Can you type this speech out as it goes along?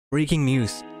Breaking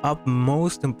news. Up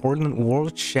most important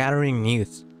world-shattering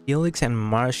news. Felix and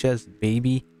Marcia's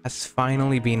baby has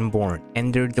finally been born,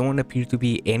 and there don't appear to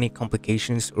be any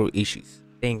complications or issues.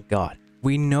 Thank God.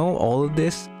 We know all of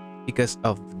this because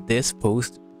of this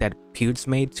post that Pewds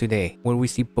made today, where we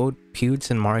see both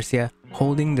Pewds and Marzia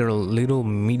holding their little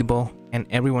meatball, and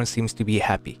everyone seems to be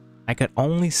happy. I can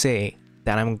only say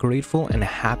that I'm grateful and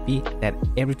happy that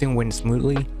everything went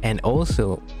smoothly, and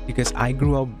also because I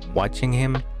grew up watching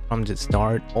him from the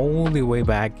start all the way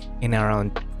back in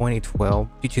around 2012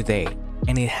 to today,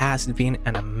 and it has been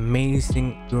an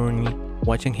amazing journey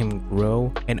watching him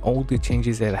grow and all the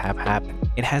changes that have happened.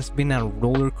 It has been a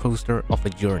roller coaster of a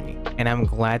journey, and I'm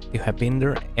glad to have been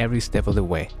there every step of the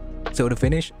way. So to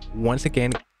finish, once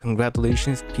again,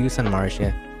 congratulations Pewds and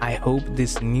Marzia. I hope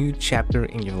this new chapter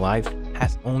in your life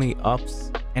has only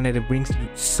ups and that it brings you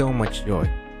so much joy.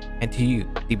 And to you,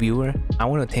 the viewer, I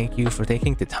want to thank you for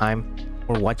taking the time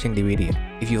for watching the video.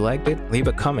 If you liked it, leave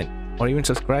a comment or even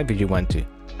subscribe if you want to.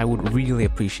 I would really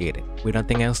appreciate it. With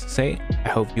nothing else to say, I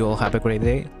hope you all have a great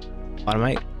day.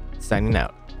 Automate, signing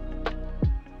out.